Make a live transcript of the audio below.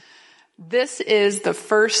This is the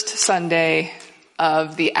first Sunday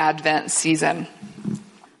of the Advent season.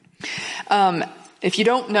 If you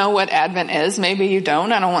don't know what Advent is, maybe you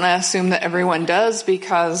don't. I don't want to assume that everyone does,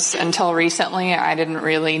 because until recently I didn't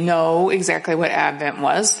really know exactly what Advent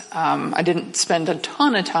was. I didn't spend a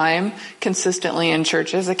ton of time consistently in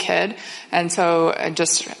church as a kid, and so I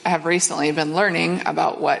just have recently been learning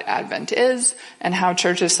about what Advent is and how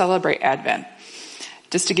churches celebrate Advent.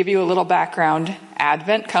 Just to give you a little background,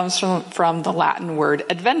 Advent comes from the Latin word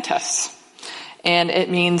adventus, and it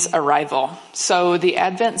means arrival. So the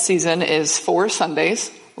Advent season is 4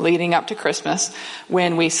 Sundays leading up to Christmas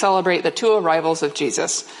when we celebrate the 2 arrivals of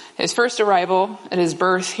Jesus. His first arrival at his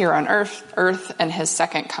birth here on earth, and his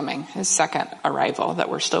second coming, his second arrival that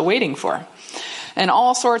we're still waiting for. And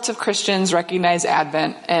all sorts of Christians recognize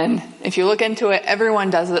Advent, and if you look into it, everyone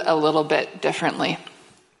does it a little bit differently.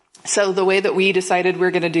 So the way that we decided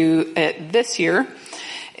we're going to do it this year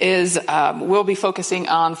is we'll be focusing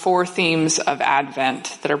on 4 themes of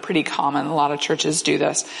Advent that are pretty common. A lot of churches do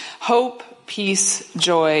this. Hope, peace,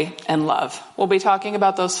 joy, and love. We'll be talking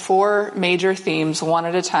about those 4 major themes one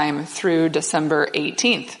at a time through December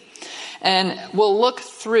 18th. And we'll look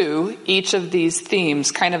through each of these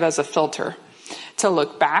themes kind of as a filter to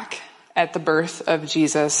look back at the birth of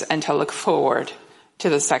Jesus and to look forward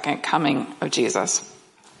to the second coming of Jesus.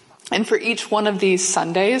 And for each one of these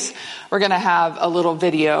Sundays, we're going to have a little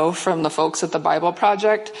video from the folks at the Bible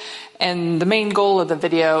Project. And the main goal of the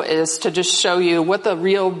video is to just show you what the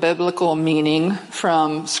real biblical meaning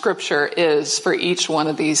from Scripture is for each one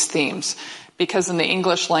of these themes. Because in the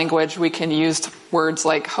English language, we can use words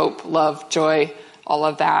like hope, love, joy, all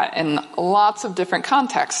of that in lots of different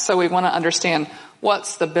contexts. So we want to understand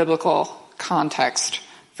what's the biblical context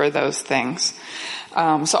for those things.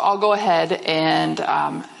 So I'll go ahead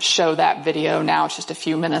and show that video now. It's just a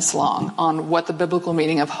few minutes long on what the biblical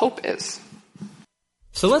meaning of hope is.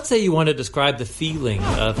 So let's say you want to describe the feeling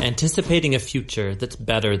of anticipating a future that's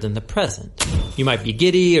better than the present. You might be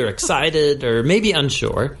giddy or excited or maybe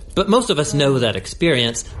unsure, but most of us know that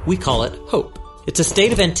experience. We call it hope. It's a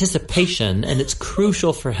state of anticipation, and it's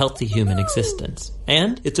crucial for healthy human existence.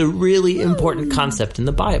 And it's a really important concept in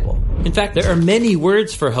the Bible. In fact, there are many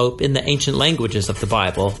words for hope in the ancient languages of the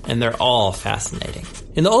Bible, and they're all fascinating.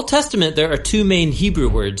 In the Old Testament, there are 2 main Hebrew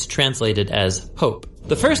words translated as hope.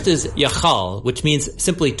 The first is yachal, which means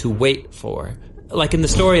simply to wait for. Like in the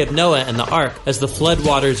story of Noah and the ark, as the flood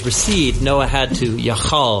waters recede, Noah had to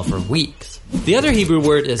yachal for weeks. The other Hebrew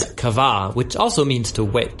word is kavah, which also means to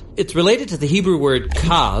wait. It's related to the Hebrew word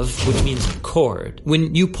kav, which means cord.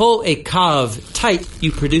 When you pull a kav tight,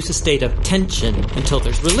 you produce a state of tension until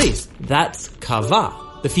there's release. That's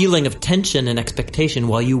kavah, the feeling of tension and expectation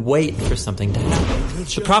while you wait for something to happen.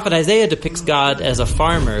 The prophet Isaiah depicts God as a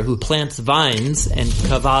farmer who plants vines and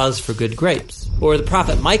kavahs for good grapes. Or the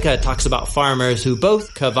prophet Micah talks about farmers who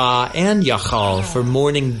both kavah and yachal for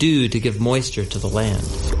morning dew to give moisture to the land.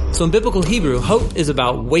 So in biblical Hebrew, hope is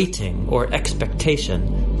about waiting or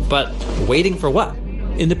expectation. But waiting for what?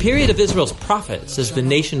 In the period of Israel's prophets, as the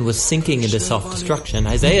nation was sinking into self-destruction,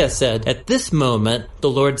 Isaiah said, "At this moment, the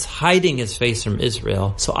Lord's hiding his face from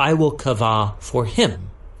Israel, so I will kavah for him."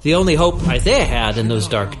 The only hope Isaiah had in those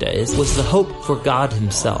dark days was the hope for God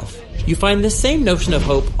himself. You find this same notion of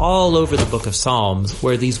hope all over the book of Psalms,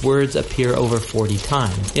 where these words appear over 40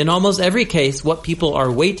 times. In almost every case, what people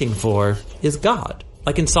are waiting for is God.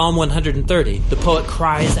 Like in Psalm 130, the poet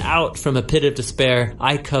cries out from a pit of despair,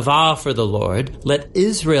 "I kavah for the Lord, let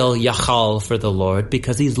Israel yachal for the Lord,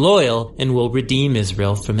 because he's loyal and will redeem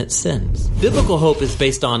Israel from its sins." Biblical hope is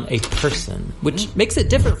based on a person, which makes it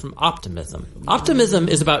different from optimism. Optimism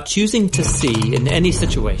is about choosing to see in any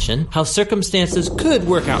situation how circumstances could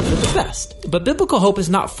work out for the best. But biblical hope is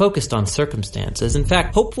not focused on circumstances. In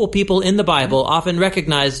fact, hopeful people in the Bible often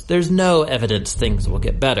recognize there's no evidence things will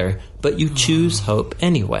get better, but you choose hope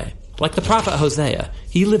anyway. Like the prophet Hosea,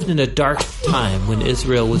 he lived in a dark time when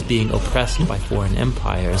Israel was being oppressed by foreign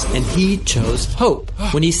empires, and he chose hope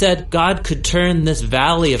when he said God could turn this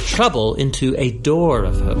valley of trouble into a door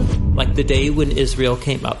of hope, like the day when Israel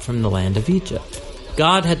came up from the land of Egypt.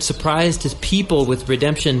 God had surprised his people with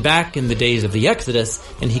redemption back in the days of the Exodus,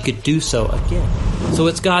 and he could do so again. So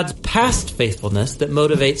it's God's past faithfulness that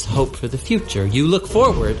motivates hope for the future. You look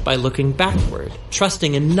forward by looking backward,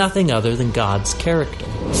 trusting in nothing other than God's character.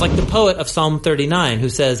 It's like the poet of Psalm 39 who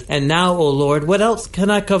says, "And now, O Lord, what else can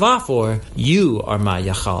I kavah for? You are my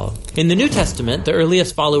yachal." In the New Testament, the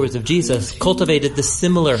earliest followers of Jesus cultivated the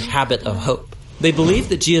similar habit of hope. They believed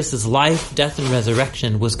that Jesus' life, death, and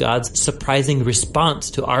resurrection was God's surprising response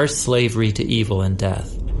to our slavery to evil and death.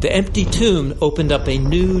 The empty tomb opened up a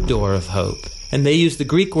new door of hope. and they use the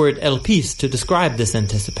Greek word elpis to describe this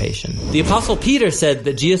anticipation. The Apostle Peter said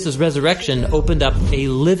that Jesus' resurrection opened up a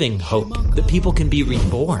living hope, that people can be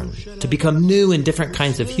reborn, to become new and different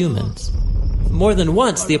kinds of humans. More than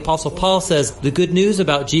once, the Apostle Paul says the good news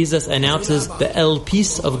about Jesus announces the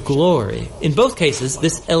elpis of glory. In both cases,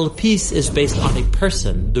 this elpis is based on a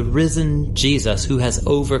person, the risen Jesus who has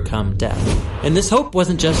overcome death. And this hope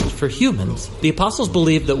wasn't just for humans. The apostles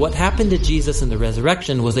believed that what happened to Jesus in the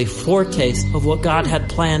resurrection was a foretaste of what God had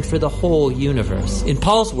planned for the whole universe. In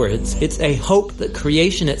Paul's words, it's a hope that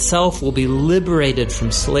creation itself will be liberated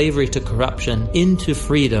from slavery to corruption into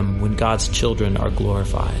freedom when God's children are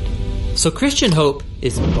glorified. So Christian hope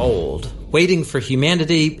is bold, waiting for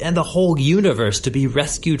humanity and the whole universe to be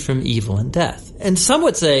rescued from evil and death. And some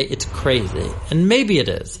would say it's crazy, and maybe it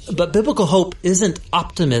is. But biblical hope isn't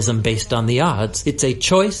optimism based on the odds. It's a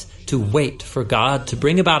choice to wait for God to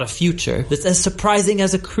bring about a future that's as surprising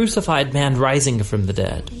as a crucified man rising from the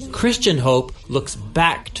dead. Christian hope looks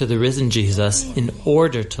back to the risen Jesus in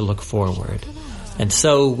order to look forward. And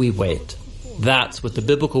so we wait. That's what the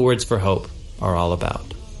biblical words for hope are all about.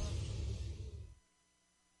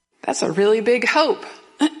 That's a really big hope.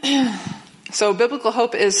 So biblical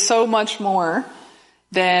hope is so much more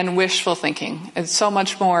than wishful thinking. It's so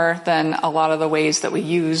much more than a lot of the ways that we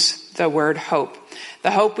use the word hope.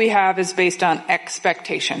 The hope we have is based on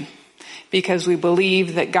expectation, because we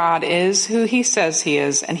believe that God is who he says he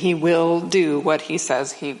is, and he will do what he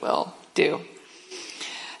says he will do.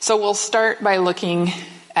 So we'll start by looking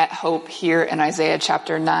at hope here in Isaiah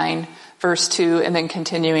chapter 9, verse 2, and then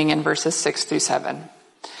continuing in verses 6 through 7.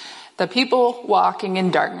 The people walking in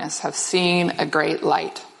darkness have seen a great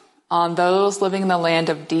light. On those living in the land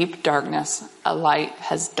of deep darkness, a light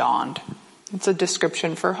has dawned. It's a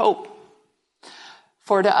description for hope.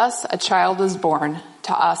 For to us a child is born,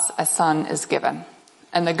 to us a son is given,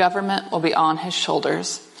 and the government will be on his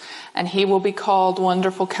shoulders, and he will be called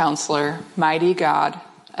Wonderful Counselor, Mighty God,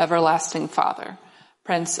 Everlasting Father,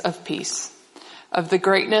 Prince of Peace. Of the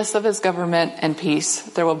greatness of his government and peace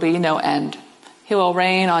there will be no end. He will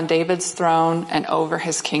reign on David's throne and over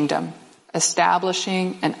his kingdom,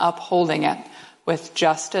 establishing and upholding it with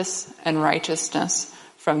justice and righteousness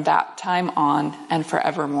from that time on and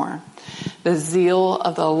forevermore. The zeal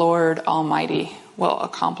of the Lord Almighty will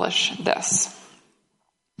accomplish this.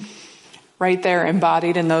 Right there,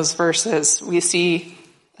 embodied in those verses, we see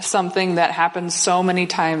something that happens so many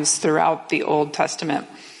times throughout the Old Testament.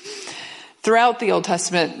 Throughout the Old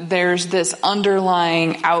Testament, there's this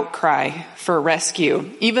underlying outcry for rescue.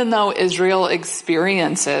 Even though Israel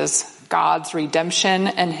experiences God's redemption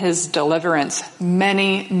and his deliverance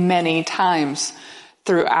many, many times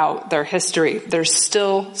throughout their history, there's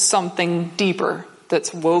still something deeper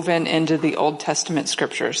that's woven into the Old Testament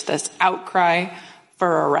scriptures, this outcry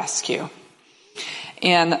for a rescue.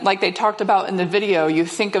 And like they talked about in the video, you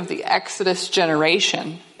think of the Exodus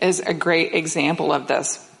generation as a great example of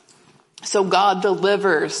this. So God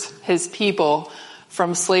delivers his people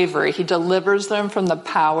from slavery. He delivers them from the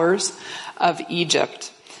powers of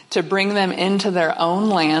Egypt to bring them into their own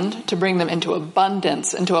land, to bring them into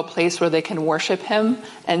abundance, into a place where they can worship him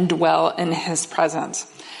and dwell in his presence.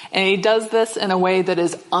 And he does this in a way that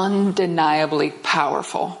is undeniably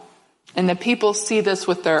powerful. And the people see this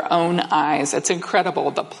with their own eyes. It's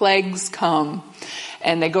incredible. The plagues come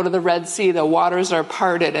and they go to the Red Sea. The waters are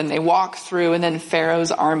parted and they walk through, and then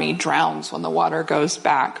Pharaoh's army drowns when the water goes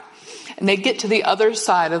back. And they get to the other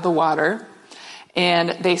side of the water and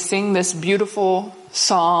they sing this beautiful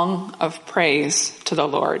song of praise to the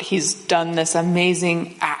Lord. He's done this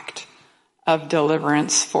amazing act of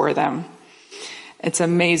deliverance for them. It's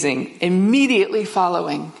amazing. Immediately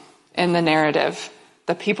following in the narrative,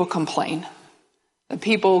 the people complain. The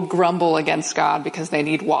people grumble against God because they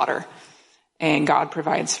need water, and God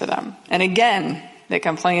provides for them. And again, they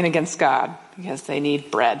complain against God because they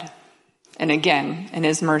need bread. And again, in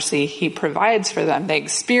his mercy, he provides for them. They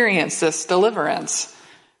experience this deliverance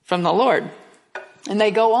from the Lord. And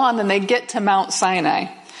they go on and they get to Mount Sinai,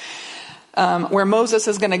 where Moses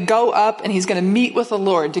is going to go up and he's going to meet with the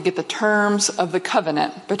Lord to get the terms of the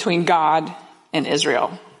covenant between God and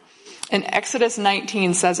Israel. And Exodus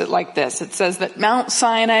 19 says it like this. It says that Mount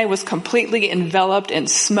Sinai was completely enveloped in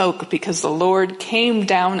smoke because the Lord came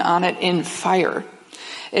down on it in fire.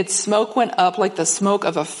 Its smoke went up like the smoke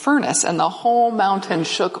of a furnace, and the whole mountain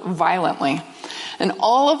shook violently. And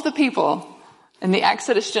all of the people in the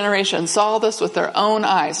Exodus generation saw this with their own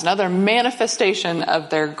eyes, another manifestation of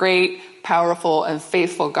their great, powerful, and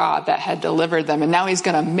faithful God that had delivered them. And now he's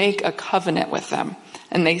going to make a covenant with them.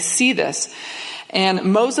 And they see this.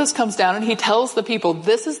 And Moses comes down and he tells the people,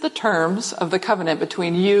 this is the terms of the covenant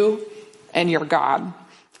between you and your God.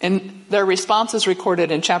 And their response is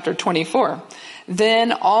recorded in chapter 24.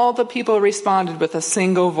 Then all the people responded with a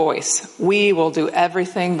single voice, "We will do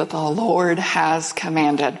everything that the Lord has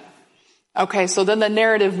commanded." Okay, so then the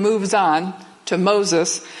narrative moves on to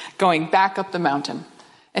Moses going back up the mountain.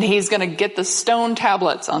 And he's going to get the stone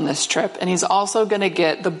tablets on this trip. And he's also going to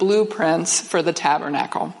get the blueprints for the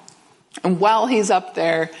tabernacle. And while he's up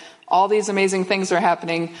there, all these amazing things are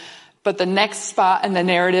happening. But the next spot in the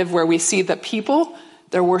narrative where we see the people,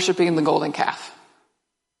 they're worshiping the golden calf.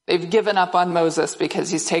 They've given up on Moses because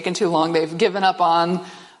he's taken too long. They've given up on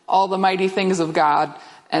all the mighty things of God.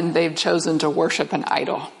 And they've chosen to worship an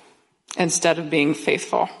idol instead of being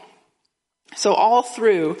faithful. So all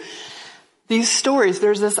through these stories,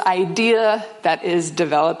 there's this idea that is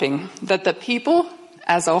developing, that the people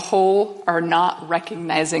as a whole are not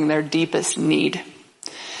recognizing their deepest need.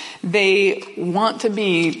 They want to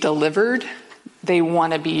be delivered. They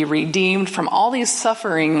want to be redeemed from all these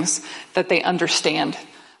sufferings that they understand,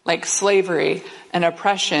 like slavery and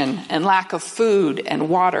oppression and lack of food and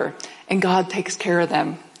water. And God takes care of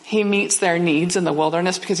them. He meets their needs in the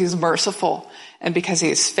wilderness because he's merciful and because he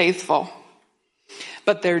is faithful.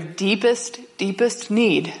 But their deepest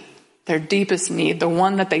need, the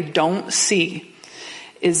one that they don't see,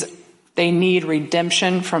 is they need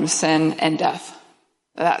redemption from sin and death.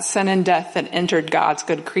 That sin and death that entered God's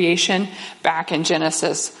good creation back in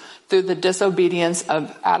Genesis through the disobedience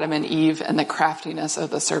of Adam and Eve and the craftiness of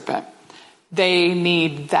the serpent. They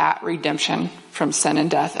need that redemption from sin and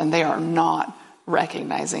death, and they are not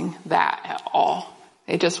recognizing that at all.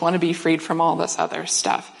 They just want to be freed from all this other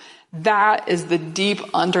stuff. That is the deep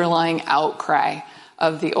underlying outcry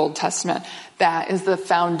of the Old Testament. That is the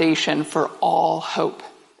foundation for all hope,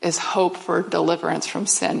 is hope for deliverance from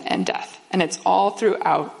sin and death. And it's all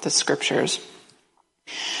throughout the scriptures.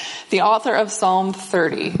 The author of Psalm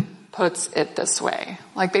 30 puts it this way.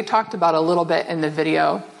 Like they talked about a little bit in the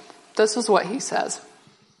video. This is what he says.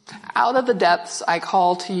 "Out of the depths I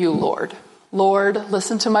call to you, Lord. Lord,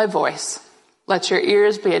 listen to my voice. Let your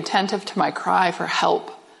ears be attentive to my cry for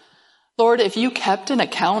help. Lord, if you kept an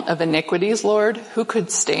account of iniquities, Lord, who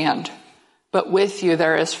could stand? But with you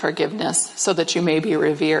there is forgiveness, so that you may be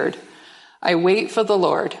revered. I wait for the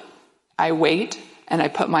Lord. I wait, and I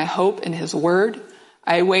put my hope in his word.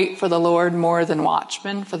 I wait for the Lord more than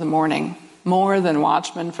watchmen for the morning. More than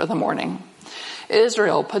watchmen for the morning.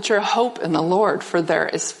 Israel, put your hope in the Lord, for there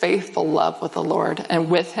is faithful love with the Lord, and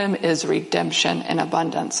with him is redemption in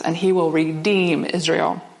abundance, and he will redeem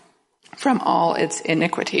Israel from all its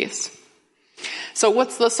iniquities." So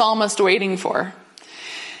what's the psalmist waiting for?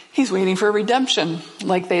 He's waiting for redemption.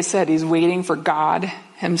 Like they said, he's waiting for God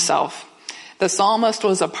himself. The psalmist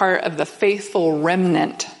was a part of the faithful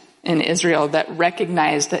remnant in Israel that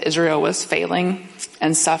recognized that Israel was failing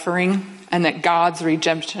and suffering, and that God's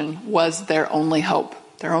redemption was their only hope.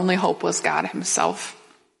 Their only hope was God himself.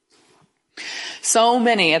 So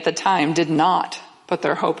many at the time did not put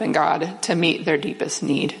their hope in God to meet their deepest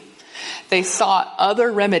need. They sought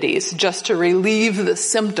other remedies just to relieve the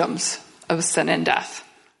symptoms of sin and death.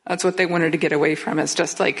 That's what they wanted to get away from. It's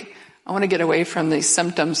just like, I want to get away from these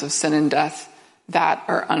symptoms of sin and death that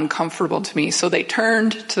are uncomfortable to me. So they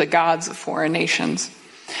turned to the gods of foreign nations.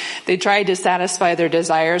 They tried to satisfy their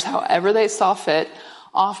desires however they saw fit,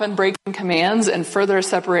 often breaking commands and further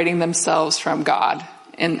separating themselves from God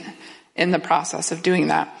in the process of doing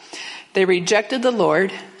that. They rejected the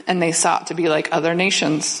Lord, and they sought to be like other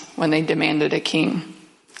nations when they demanded a king.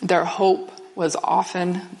 Their hope was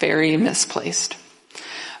often very misplaced.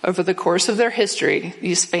 Over the course of their history,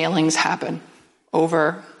 these failings happen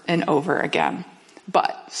over and over again.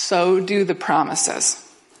 But so do the promises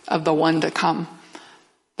of the one to come,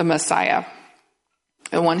 the Messiah,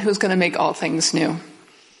 the one who's going to make all things new.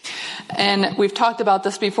 And we've talked about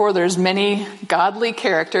this before. There's many godly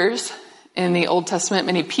characters in the Old Testament,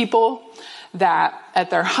 many people that at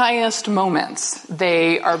their highest moments,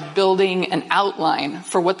 they are building an outline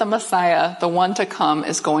for what the Messiah, the one to come,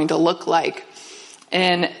 is going to look like.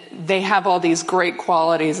 And they have all these great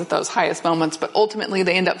qualities at those highest moments, but ultimately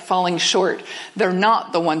they end up falling short. They're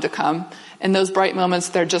not the one to come. In those bright moments,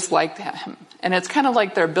 they're just like him. And it's kind of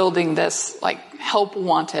like they're building this like help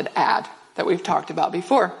wanted ad that we've talked about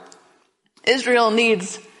before. Israel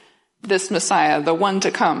needs this Messiah, the one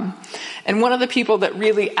to come. And one of the people that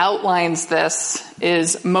really outlines this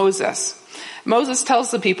is Moses. Moses tells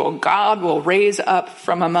the people, God will raise up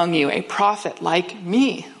from among you a prophet like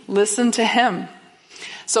me. Listen to him.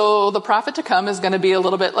 So the prophet to come is going to be a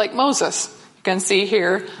little bit like Moses. You can see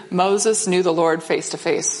here, Moses knew the Lord face to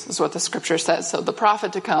face, is what the scripture says. So the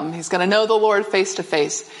prophet to come, he's going to know the Lord face to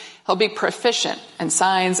face. He'll be proficient in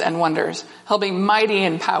signs and wonders. He'll be mighty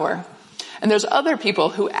in power. And there's other people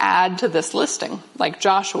who add to this listing, like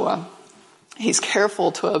Joshua. He's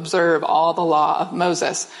careful to observe all the law of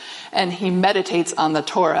Moses, and he meditates on the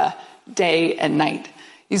Torah day and night.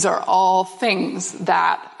 These are all things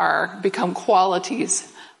that become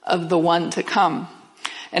qualities of the one to come.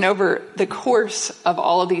 And over the course of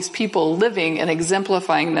all of these people living and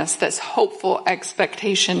exemplifying this hopeful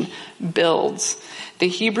expectation builds. The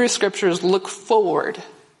Hebrew scriptures look forward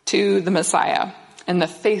to the Messiah, and the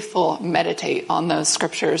faithful meditate on those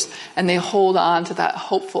scriptures, and they hold on to that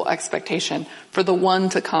hopeful expectation for the one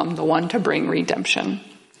to come, the one to bring redemption.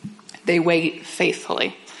 They wait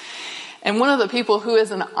faithfully. And one of the people who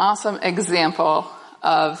is an awesome example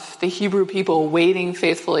of the Hebrew people waiting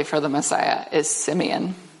faithfully for the Messiah is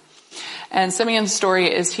Simeon. And Simeon's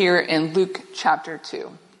story is here in Luke chapter 2.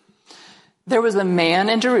 There was a man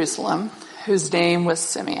in Jerusalem whose name was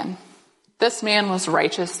Simeon. This man was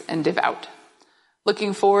righteous and devout,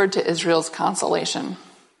 looking forward to Israel's consolation.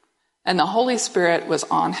 And the Holy Spirit was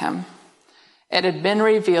on him. It had been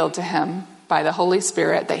revealed to him by the Holy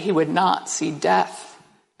Spirit that he would not see death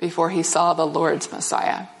before he saw the Lord's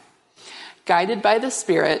Messiah. Guided by the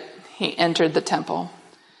Spirit, he entered the temple.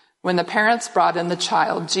 When the parents brought in the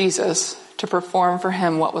child, Jesus, to perform for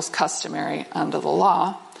him what was customary under the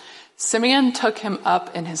law, Simeon took him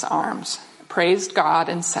up in his arms, praised God,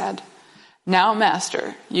 and said, "Now,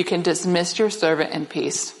 Master, you can dismiss your servant in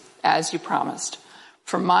peace, as you promised.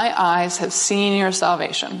 For my eyes have seen your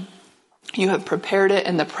salvation. You have prepared it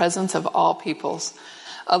in the presence of all peoples,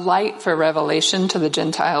 a light for revelation to the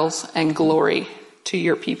Gentiles and glory to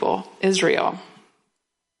your people, Israel."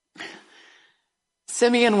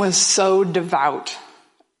 Simeon was so devout.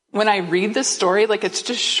 When I read this story, it's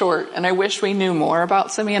just short, and I wish we knew more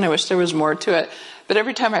about Simeon. I wish there was more to it. But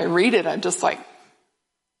every time I read it, I'm just like,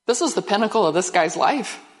 this is the pinnacle of this guy's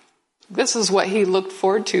life. This is what he looked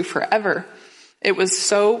forward to forever. It was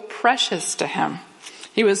so precious to him.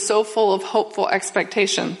 He was so full of hopeful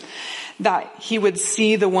expectation that he would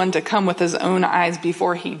see the one to come with his own eyes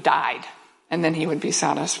before he died, and then he would be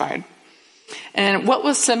satisfied. And what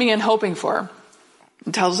was Simeon hoping for?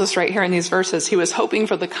 It tells us right here in these verses, he was hoping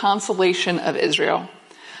for the consolation of Israel.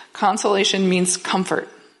 Consolation means comfort.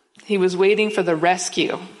 He was waiting for the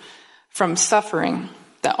rescue from suffering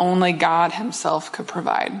that only God himself could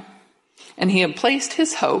provide. And he had placed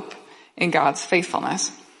his hope in God's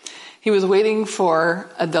faithfulness. He was waiting for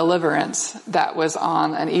a deliverance that was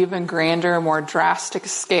on an even grander, more drastic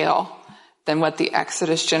scale than what the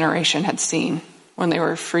Exodus generation had seen when they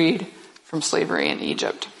were freed from slavery in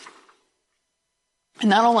Egypt. And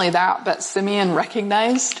not only that, but Simeon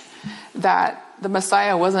recognized that the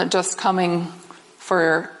Messiah wasn't just coming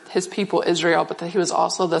for his people Israel, but that he was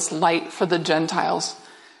also this light for the Gentiles.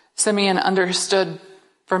 Simeon understood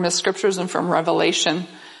from his scriptures and from Revelation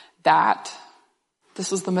that this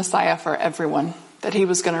was the Messiah for everyone, that he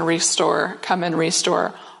was going to come and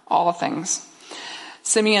restore all things.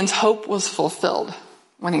 Simeon's hope was fulfilled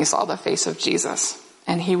when he saw the face of Jesus,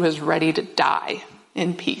 and he was ready to die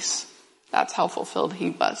in peace. That's how fulfilled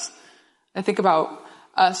he was. I think about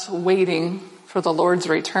us waiting for the Lord's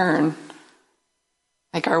return.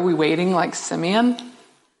 Are we waiting like Simeon?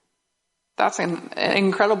 That's an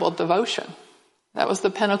incredible devotion. That was the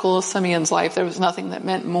pinnacle of Simeon's life. There was nothing that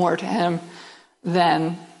meant more to him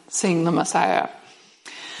than seeing the Messiah.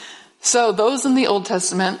 So those in the Old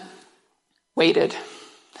Testament waited,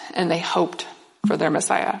 and they hoped for their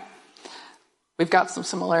Messiah. We've got some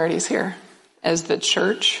similarities here. As the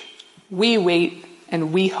church, we wait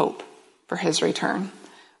and we hope for his return.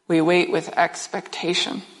 We wait with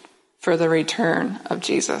expectation for the return of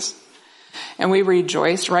Jesus. And we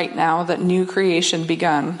rejoice right now that new creation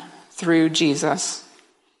begun through Jesus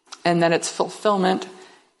and that its fulfillment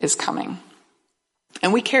is coming.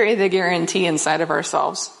 And we carry the guarantee inside of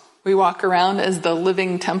ourselves. We walk around as the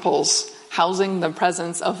living temples housing the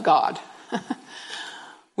presence of God.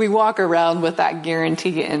 We walk around with that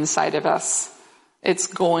guarantee inside of us. It's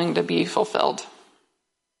going to be fulfilled.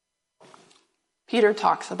 Peter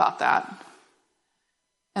talks about that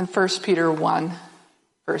in 1 Peter 1,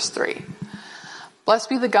 verse 3. Blessed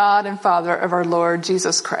be the God and Father of our Lord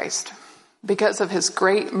Jesus Christ. Because of his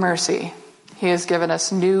great mercy, he has given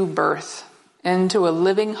us new birth into a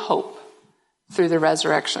living hope through the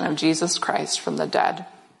resurrection of Jesus Christ from the dead,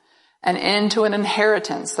 and into an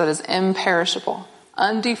inheritance that is imperishable,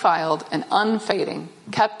 undefiled, and unfading,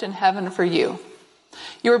 kept in heaven for you.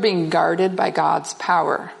 You are being guarded by God's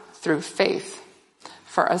power through faith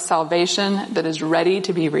for a salvation that is ready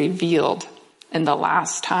to be revealed in the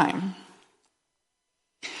last time.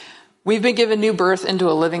 We've been given new birth into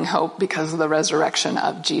a living hope because of the resurrection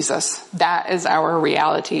of Jesus. That is our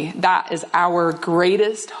reality. That is our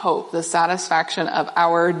greatest hope, the satisfaction of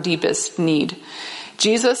our deepest need.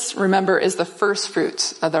 Jesus, remember, is the first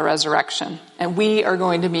fruits of the resurrection, and we are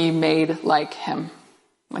going to be made like him.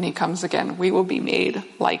 When he comes again, we will be made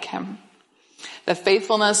like him. The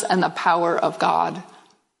faithfulness and the power of God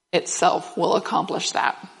itself will accomplish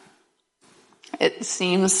that. It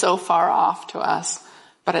seems so far off to us,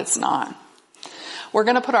 but it's not. We're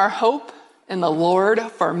going to put our hope in the Lord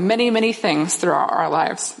for many, many things throughout our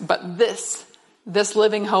lives, but this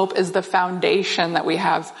living hope is the foundation that we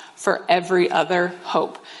have for every other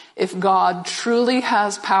hope. If God truly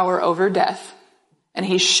has power over death, and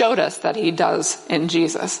he showed us that he does in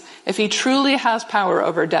Jesus, if he truly has power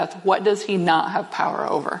over death, what does he not have power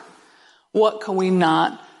over? What can we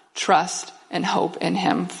not trust and hope in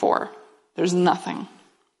him for? There's nothing.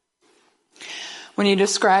 When you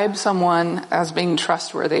describe someone as being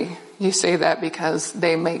trustworthy, you say that because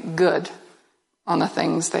they make good on the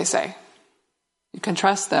things they say. You can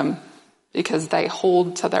trust them because they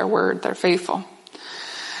hold to their word. They're faithful.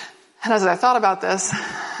 And as I thought about this,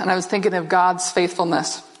 and I was thinking of God's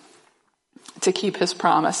faithfulness to keep his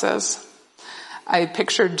promises, I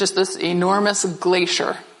pictured just this enormous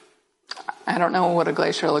glacier. I don't know what a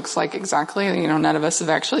glacier looks like exactly. None of us have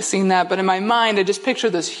actually seen that. But in my mind, I just picture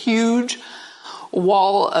this huge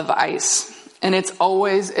wall of ice. And it's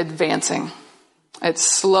always advancing. It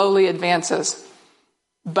slowly advances.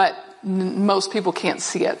 But most people can't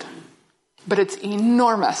see it. But it's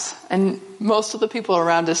enormous. And most of the people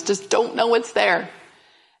around us just don't know it's there.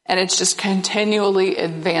 And it's just continually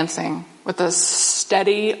advancing with a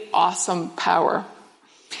steady, awesome power.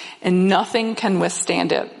 And nothing can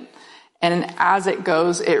withstand it. And as it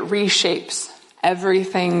goes, it reshapes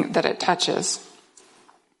everything that it touches.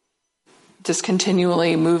 Just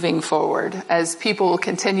continually moving forward as people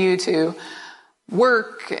continue to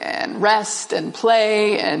work and rest and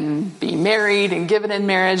play and be married and given in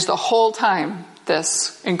marriage. The whole time,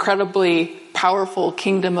 this incredibly powerful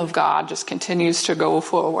kingdom of God just continues to go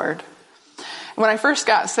forward. When I first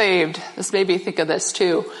got saved, this made me think of this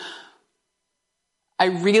too. I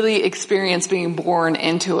really experienced being born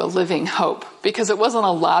into a living hope because it wasn't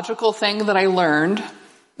a logical thing that I learned.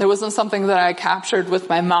 It wasn't something that I captured with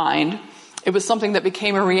my mind. It was something that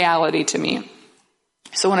became a reality to me.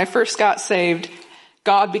 So when I first got saved,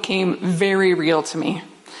 God became very real to me,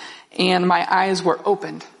 and my eyes were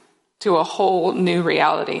opened to a whole new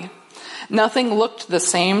reality. Nothing looked the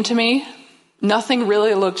same to me. Nothing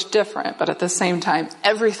really looked different, but at the same time,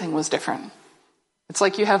 everything was different. It's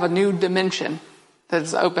like you have a new dimension that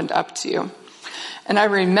is opened up to you. And I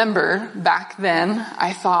remember back then,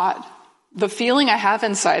 I thought, the feeling I have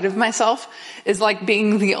inside of myself is like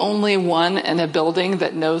being the only one in a building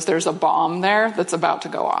that knows there's a bomb there that's about to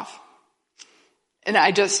go off. And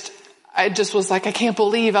I just was like, I can't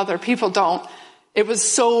believe other people don't. It was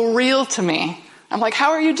so real to me. I'm like,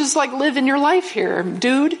 how are you just like living your life here,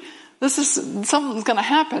 dude? Something's going to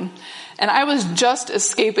happen. And I was just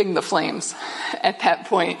escaping the flames at that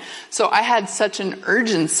point. So I had such an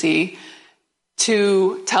urgency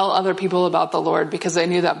to tell other people about the Lord because I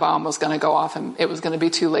knew that bomb was going to go off and it was going to be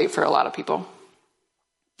too late for a lot of people.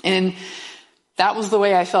 And that was the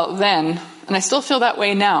way I felt then. And I still feel that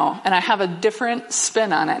way now. And I have a different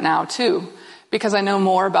spin on it now too, because I know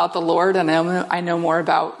more about the Lord and I know more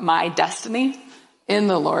about my destiny in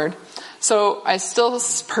the Lord. So I still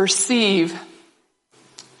perceive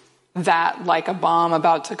that like a bomb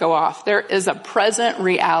about to go off. There is a present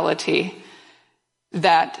reality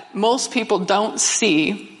that most people don't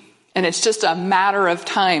see, and it's just a matter of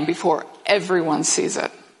time before everyone sees it,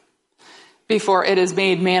 before it is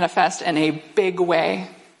made manifest in a big way.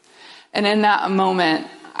 And in that moment,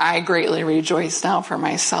 I greatly rejoice now for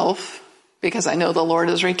myself because I know the Lord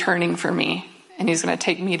is returning for me and he's going to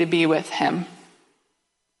take me to be with him.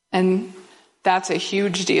 And that's a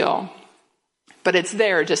huge deal. But it's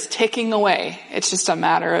there just ticking away. It's just a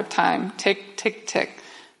matter of time. Tick, tick, tick.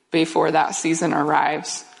 Before that season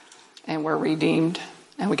arrives and we're redeemed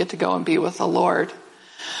and we get to go and be with the Lord.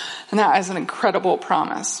 And that is an incredible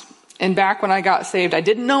promise. And back when I got saved, I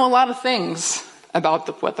didn't know a lot of things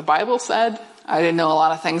about what the Bible said. I didn't know a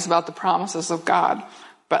lot of things about the promises of God.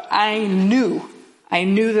 But I knew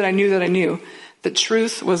that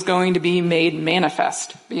truth was going to be made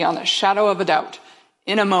manifest beyond a shadow of a doubt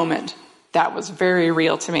in a moment. That was very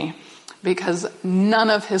real to me because none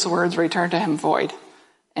of his words return to him void.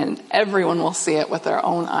 And everyone will see it with their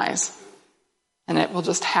own eyes. And it will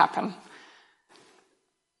just happen.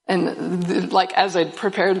 And like as I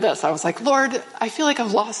prepared this, I was like, Lord, I feel like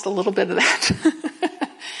I've lost a little bit of that.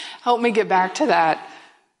 Help me get back to that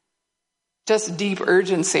just deep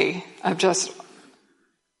urgency of just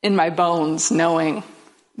in my bones knowing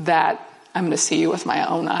that I'm going to see you with my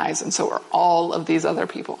own eyes, and so are all of these other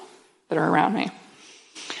people that are around me.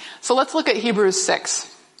 So let's look at Hebrews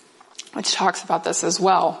 6, which talks about this as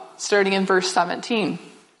well, starting in verse 17.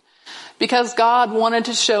 Because God wanted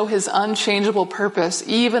to show his unchangeable purpose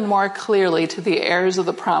even more clearly to the heirs of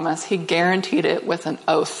the promise, he guaranteed it with an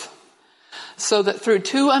oath, so that through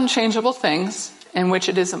two unchangeable things in which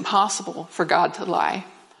it is impossible for God to lie,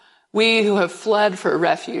 we who have fled for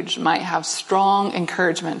refuge might have strong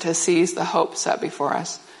encouragement to seize the hope set before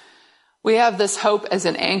us. We have this hope as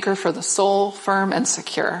an anchor for the soul, firm and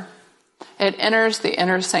secure. It enters the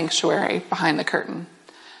inner sanctuary behind the curtain.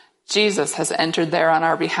 Jesus has entered there on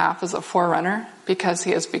our behalf as a forerunner because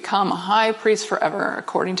he has become a high priest forever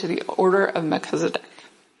according to the order of Melchizedek.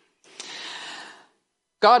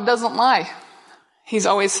 God doesn't lie. He's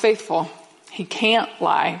always faithful. He can't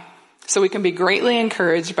lie. So we can be greatly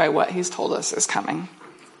encouraged by what he's told us is coming.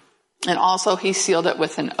 And also he sealed it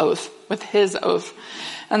with an oath, with his oath.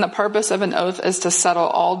 And the purpose of an oath is to settle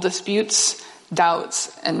all disputes,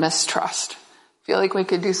 doubts, and mistrust. I feel like we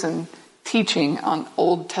could do some teaching on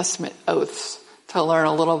Old Testament oaths to learn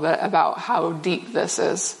a little bit about how deep this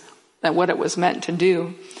is and what it was meant to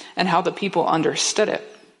do and how the people understood it.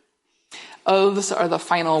 Oaths are the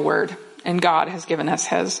final word, and God has given us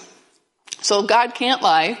his. So God can't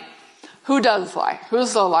lie. Who does lie?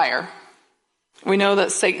 Who's the liar? We know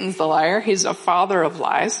that Satan's the liar. He's a father of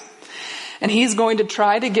lies. And he's going to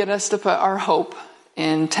try to get us to put our hope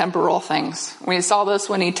in temporal things. We saw this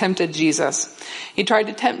when he tempted Jesus. He tried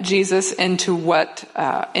to tempt Jesus into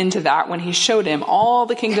that when he showed him all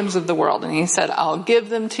the kingdoms of the world. And he said, I'll give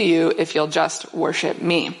them to you if you'll just worship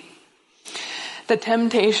me. The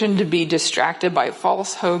temptation to be distracted by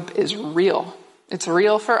false hope is real. It's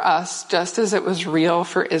real for us just as it was real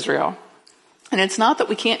for Israel. And it's not that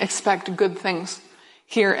we can't expect good things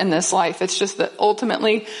here in this life. It's just that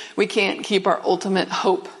ultimately we can't keep our ultimate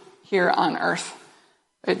hope here on earth.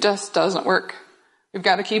 It just doesn't work. We've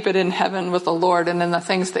got to keep it in heaven with the Lord and in the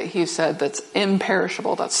things that he said that's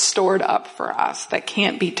imperishable, that's stored up for us, that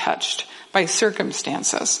can't be touched by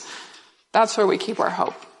circumstances. That's where we keep our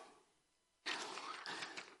hope.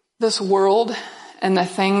 This world and the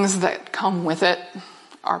things that come with it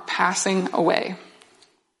are passing away.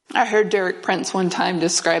 I heard Derek Prince one time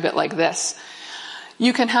describe it like this.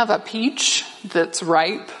 You can have a peach that's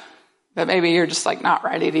ripe, but maybe you're just like not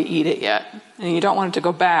ready to eat it yet. And you don't want it to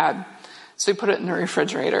go bad. So you put it in the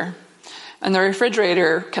refrigerator. And the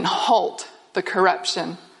refrigerator can halt the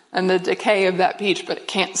corruption and the decay of that peach, but it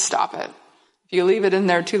can't stop it. If you leave it in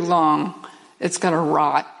there too long, it's going to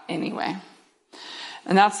rot anyway.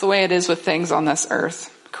 And that's the way it is with things on this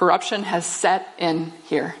earth. Corruption has set in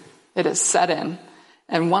here. It is set in.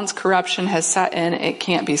 And once corruption has set in, it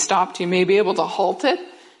can't be stopped. You may be able to halt it.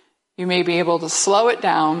 You may be able to slow it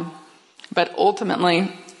down. But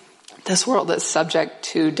ultimately, this world is subject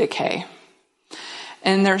to decay.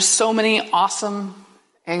 And there's so many awesome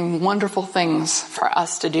and wonderful things for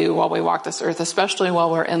us to do while we walk this earth, especially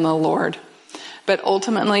while we're in the Lord. But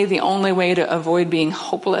ultimately, the only way to avoid being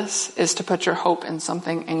hopeless is to put your hope in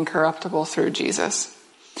something incorruptible through Jesus.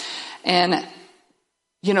 And,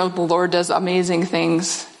 you know, the Lord does amazing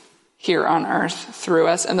things here on earth through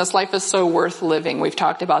us. And this life is so worth living. We've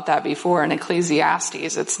talked about that before in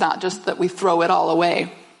Ecclesiastes. It's not just that we throw it all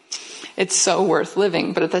away. It's so worth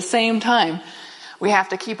living. But at the same time, we have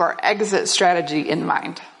to keep our exit strategy in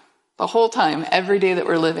mind. The whole time, every day that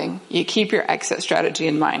we're living, you keep your exit strategy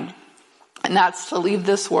in mind. And that's to leave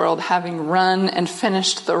this world having run and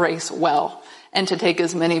finished the race well, and to take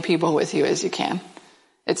as many people with you as you can.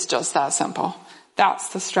 It's just that simple. That's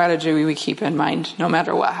the strategy we keep in mind, no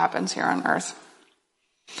matter what happens here on earth.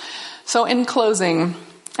 So in closing,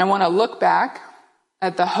 I want to look back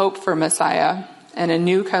at the hope for Messiah and a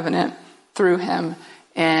new covenant through him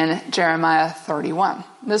in Jeremiah 31.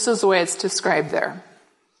 This is the way it's described there.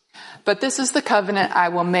 But this is the covenant I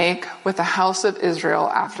will make with the house of Israel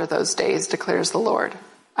after those days, declares the Lord.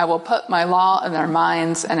 I will put my law in their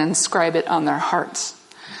minds and inscribe it on their hearts.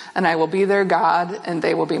 And I will be their God, and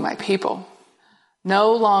they will be my people.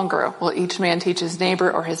 No longer will each man teach his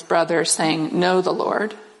neighbor or his brother, saying, know the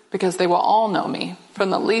Lord, because they will all know me, from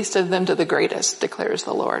the least of them to the greatest, declares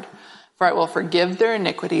the Lord. For I will forgive their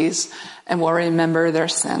iniquities and will remember their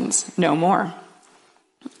sins no more.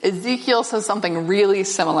 Ezekiel says something really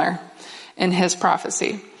similar in his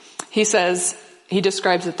prophecy. He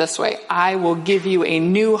describes it this way: I will give you a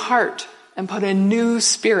new heart and put a new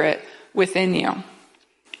spirit within you.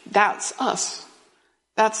 That's us.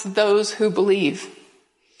 That's those who believe.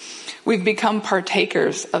 We've become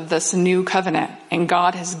partakers of this new covenant, and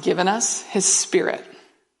God has given us his Spirit.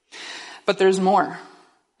 But there's more.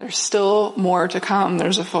 There's still more to come.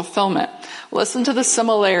 There's a fulfillment. Listen to the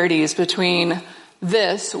similarities between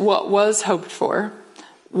this, what was hoped for,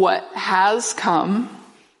 what has come,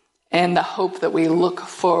 and the hope that we look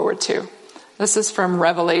forward to. This is from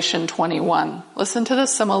Revelation 21. Listen to the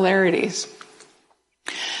similarities.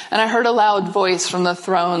 And I heard a loud voice from the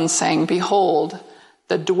throne saying, "Behold,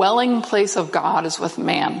 the dwelling place of God is with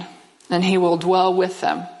man, and he will dwell with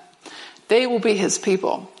them. They will be his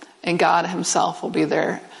people, and God himself will be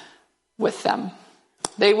there with them."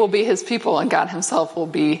 They will be his people, and God himself will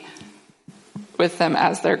be with them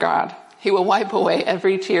as their God. He will wipe away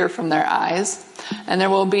every tear from their eyes, and there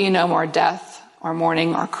will be no more death or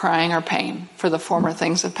mourning or crying or pain, for the former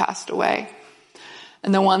things have passed away.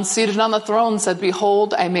 And the one seated on the throne said,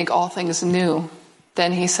 "Behold, I make all things new."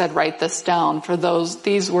 Then he said, "Write this down, for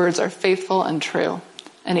these words are faithful and true."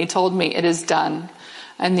 And he told me, "It is done.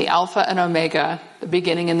 I am the Alpha and Omega, the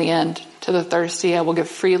beginning and the end. To the thirsty I will give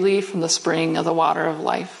freely from the spring of the water of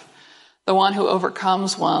life. The one who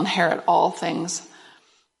overcomes will inherit all things,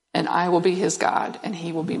 and I will be his God, and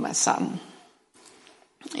he will be my son."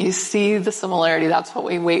 You see the similarity. That's what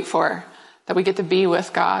we wait for, that we get to be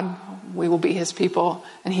with God. We will be his people,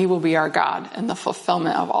 and he will be our God in the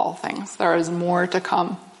fulfillment of all things. There is more to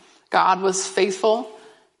come. God was faithful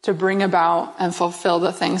to bring about and fulfill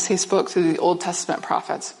the things he spoke through the Old Testament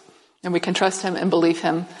prophets. And we can trust him and believe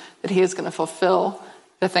him that he is going to fulfill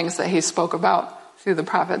the things that he spoke about through the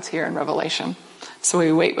prophets here in Revelation. So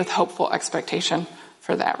we wait with hopeful expectation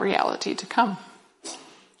for that reality to come.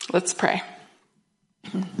 Let's pray.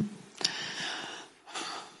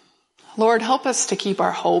 Lord, help us to keep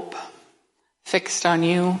our hope fixed on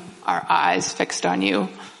you, our eyes fixed on you.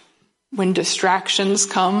 When distractions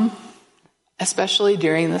come, especially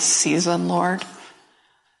during this season, Lord,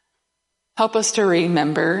 help us to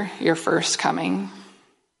remember your first coming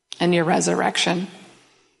and your resurrection.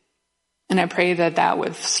 And I pray that that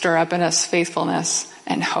would stir up in us faithfulness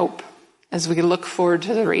and hope as we look forward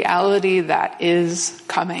to the reality that is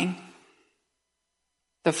coming,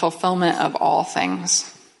 the fulfillment of all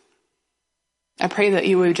things. I pray that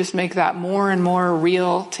you would just make that more and more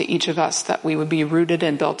real to each of us, that we would be rooted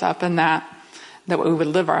and built up in that we would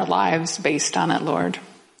live our lives based on it, Lord.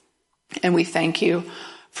 And we thank you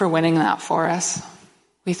for winning that for us.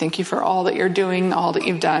 We thank you for all that you're doing, all that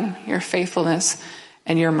you've done, your faithfulness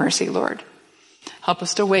and your mercy, Lord. Help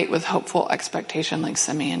us to wait with hopeful expectation like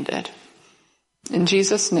Simeon did. In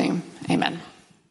Jesus' name, amen.